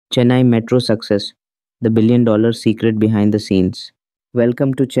Chennai Metro success, the billion-dollar secret behind the scenes.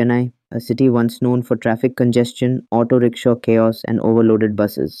 Welcome to Chennai, a city once known for traffic congestion, auto rickshaw chaos, and overloaded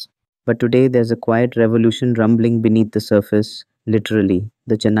buses. But today there's a quiet revolution rumbling beneath the surface, literally,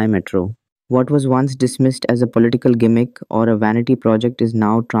 the Chennai Metro. What was once dismissed as a political gimmick or a vanity project is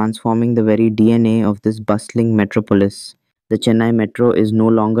now transforming the very DNA of this bustling metropolis. The Chennai Metro is no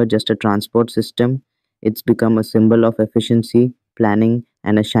longer just a transport system, it's become a symbol of efficiency, planning,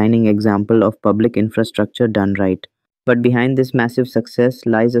 and a shining example of public infrastructure done right. But behind this massive success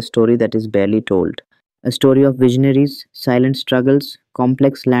lies a story that is barely told. A story of visionaries, silent struggles,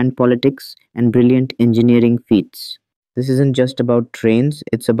 complex land politics, and brilliant engineering feats. This isn't just about trains,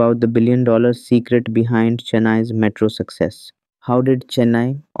 it's about the billion-dollar secret behind Chennai's metro success. How did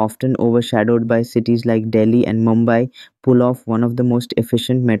Chennai, often overshadowed by cities like Delhi and Mumbai, pull off one of the most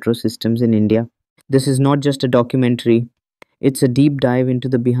efficient metro systems in India? This is not just a documentary, it's a deep dive into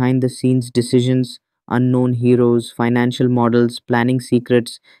the behind the scenes decisions, unknown heroes, financial models, planning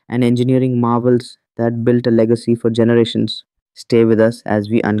secrets, and engineering marvels that built a legacy for generations. Stay with us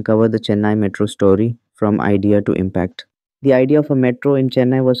as we uncover the Chennai Metro story from idea to impact. The idea of a metro in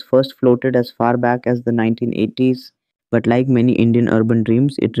Chennai was first floated as far back as the 1980s, but like many Indian urban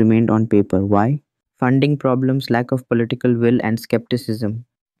dreams, it remained on paper. Why? Funding problems, lack of political will, and skepticism.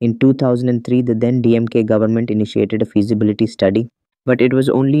 In 2003, the then DMK government initiated a feasibility study, but it was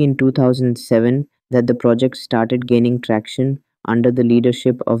only in 2007 that the project started gaining traction under the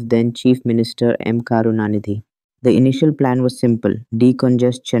leadership of then Chief Minister M. Karunanidhi. The initial plan was simple: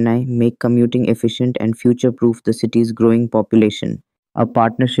 decongest Chennai, make commuting efficient, and future proof the city's growing population. A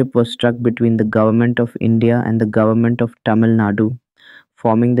partnership was struck between the Government of India and the Government of Tamil Nadu,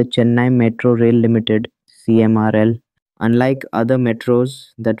 forming the Chennai Metro Rail Limited (CMRL). Unlike other metros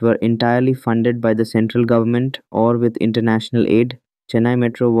that were entirely funded by the central government or with international aid, Chennai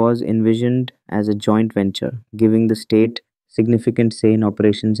Metro was envisioned as a joint venture, giving the state significant say in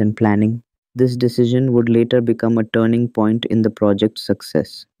operations and planning. This decision would later become a turning point in the project's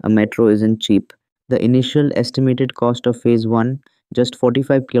success. A metro isn't cheap. The initial estimated cost of phase 1, just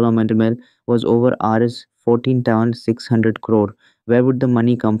 45 km, was over Rs 14,600 crore. Where would the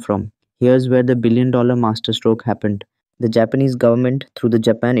money come from? Here's where the billion-dollar masterstroke happened. The Japanese government, through the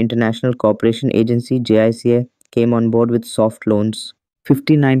Japan International Cooperation Agency (JICA), came on board with soft loans.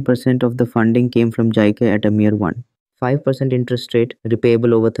 59% of the funding came from JICA at a mere 1.5% interest rate,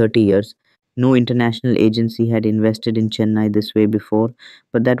 repayable over 30 years. No international agency had invested in Chennai this way before,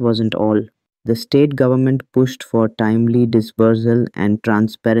 but that wasn't all. The state government pushed for timely disbursal and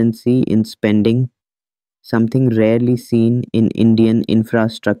transparency in spending, something rarely seen in Indian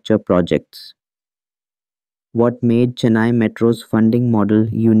infrastructure projects. What made Chennai Metro's funding model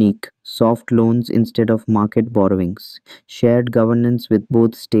unique: soft loans instead of market borrowings, shared governance with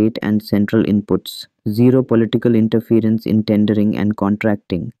both state and central inputs, zero political interference in tendering and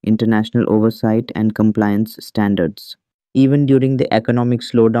contracting, international oversight and compliance standards. Even during the economic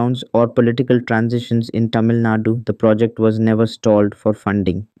slowdowns or political transitions in Tamil Nadu, the project was never stalled for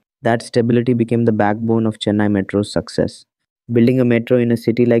funding. That stability became the backbone of Chennai Metro's success. Building a metro in a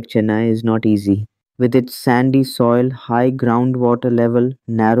city like Chennai is not easy. With its sandy soil, high groundwater level,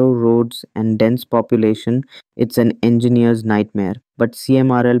 narrow roads, and dense population, it's an engineer's nightmare. But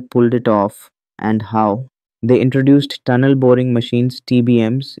CMRL pulled it off. And how? They introduced tunnel boring machines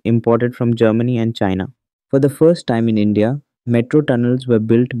 (TBMs) imported from Germany and China. For the first time in India, metro tunnels were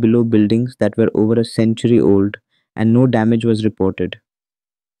built below buildings that were over a century old, and no damage was reported.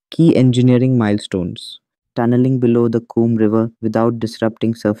 Key engineering milestones: tunneling below the Coombe River without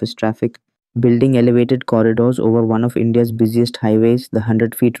disrupting surface traffic, building elevated corridors over one of India's busiest highways, the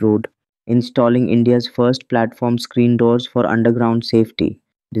 100 feet road, installing India's first platform screen doors for underground safety,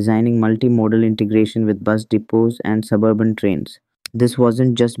 designing multimodal integration with bus depots and suburban trains. This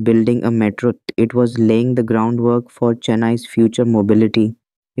wasn't just building a metro, it was laying the groundwork for Chennai's future mobility.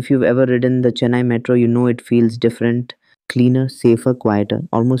 If you've ever ridden the Chennai Metro, you know it feels different: cleaner, safer, quieter,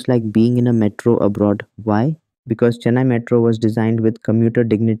 almost like being in a metro abroad. Why? Because Chennai Metro was designed with commuter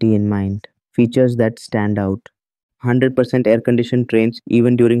dignity in mind. Features that stand out: 100% air conditioned trains,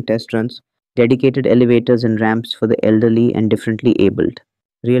 even during test runs, dedicated elevators and ramps for the elderly and differently abled,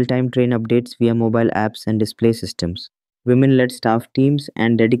 real time train updates via mobile apps and display systems, women led staff teams,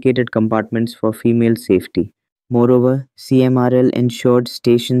 and dedicated compartments for female safety. Moreover, CMRL ensured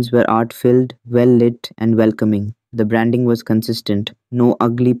stations were art filled, well lit, and welcoming. The branding was consistent: no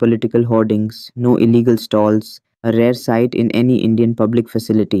ugly political hoardings, no illegal stalls, a rare sight in any Indian public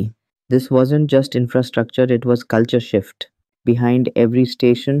facility. This wasn't just infrastructure, it was culture shift. Behind every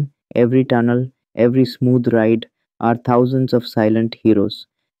station, every tunnel, every smooth ride are thousands of silent heroes.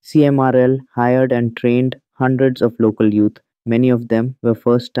 CMRL hired and trained hundreds of local youth. Many of them were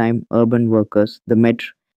first time urban workers. The Met